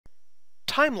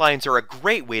Timelines are a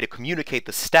great way to communicate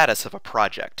the status of a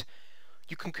project.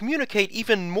 You can communicate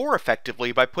even more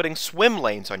effectively by putting swim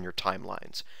lanes on your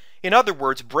timelines. In other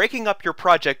words, breaking up your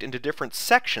project into different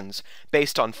sections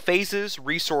based on phases,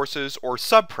 resources, or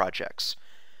sub-projects.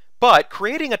 But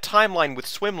creating a timeline with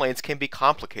swim lanes can be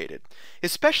complicated,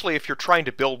 especially if you're trying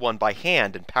to build one by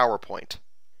hand in PowerPoint.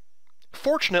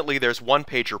 Fortunately, there's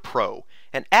OnePager Pro,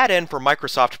 an add-in for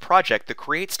Microsoft Project that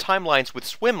creates timelines with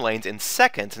swim lanes in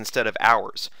seconds instead of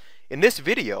hours. In this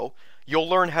video, you'll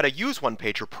learn how to use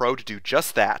OnePager Pro to do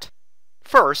just that.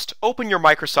 First, open your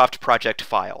Microsoft Project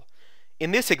file.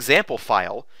 In this example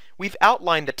file, we've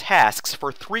outlined the tasks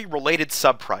for 3 related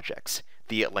sub-projects: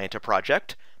 the Atlanta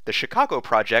project, the Chicago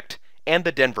project, and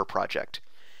the Denver project.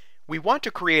 We want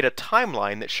to create a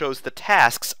timeline that shows the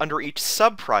tasks under each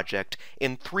sub-project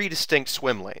in 3 distinct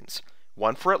swim lanes: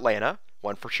 one for Atlanta,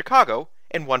 one for Chicago,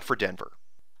 and one for Denver.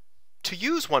 To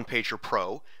use OnePager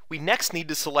Pro, we next need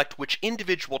to select which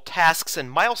individual tasks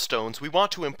and milestones we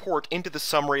want to import into the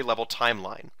summary level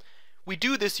timeline. We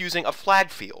do this using a flag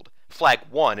field, flag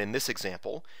 1 in this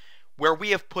example, where we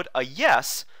have put a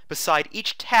yes beside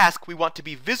each task we want to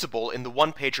be visible in the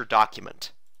OnePager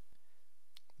document.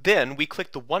 Then we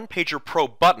click the OnePager Pro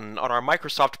button on our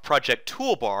Microsoft Project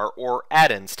toolbar or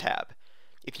Add-ins tab.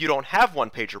 If you don't have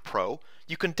OnePager Pro,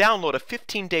 you can download a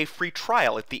 15-day free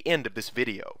trial at the end of this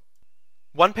video.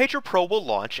 OnePager Pro will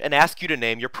launch and ask you to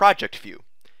name your project view.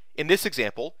 In this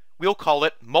example, we'll call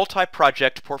it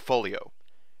Multi-Project Portfolio.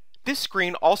 This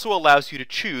screen also allows you to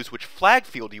choose which flag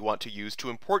field you want to use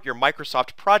to import your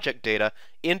Microsoft Project data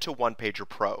into OnePager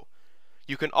Pro.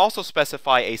 You can also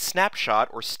specify a snapshot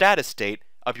or status date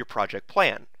of your project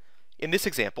plan. In this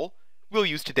example, we'll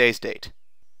use today's date.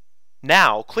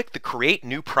 Now, click the Create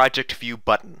New Project View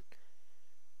button.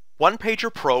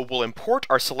 OnePager Pro will import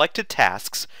our selected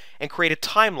tasks and create a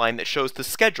timeline that shows the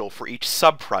schedule for each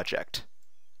sub-project.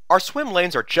 Our swim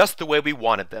lanes are just the way we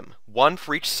wanted them, one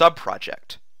for each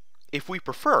sub-project. If we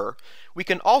prefer, we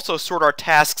can also sort our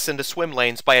tasks into swim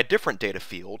lanes by a different data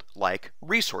field, like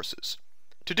Resources.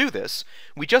 To do this,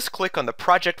 we just click on the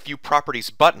Project View Properties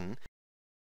button,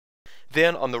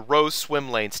 then on the Rows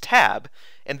Swim Lanes tab,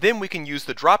 and then we can use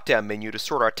the drop-down menu to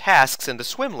sort our tasks into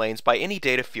swim lanes by any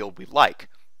data field we like.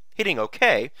 Hitting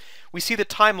OK, we see the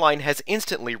timeline has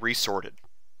instantly resorted.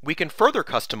 We can further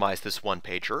customize this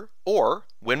one-pager, or,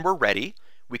 when we're ready,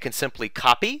 we can simply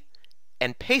copy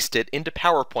and paste it into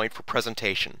PowerPoint for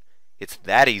presentation. It's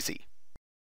that easy.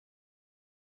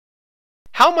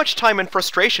 How much time and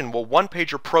frustration will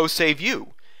OnePager Pro save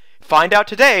you? Find out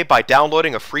today by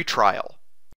downloading a free trial.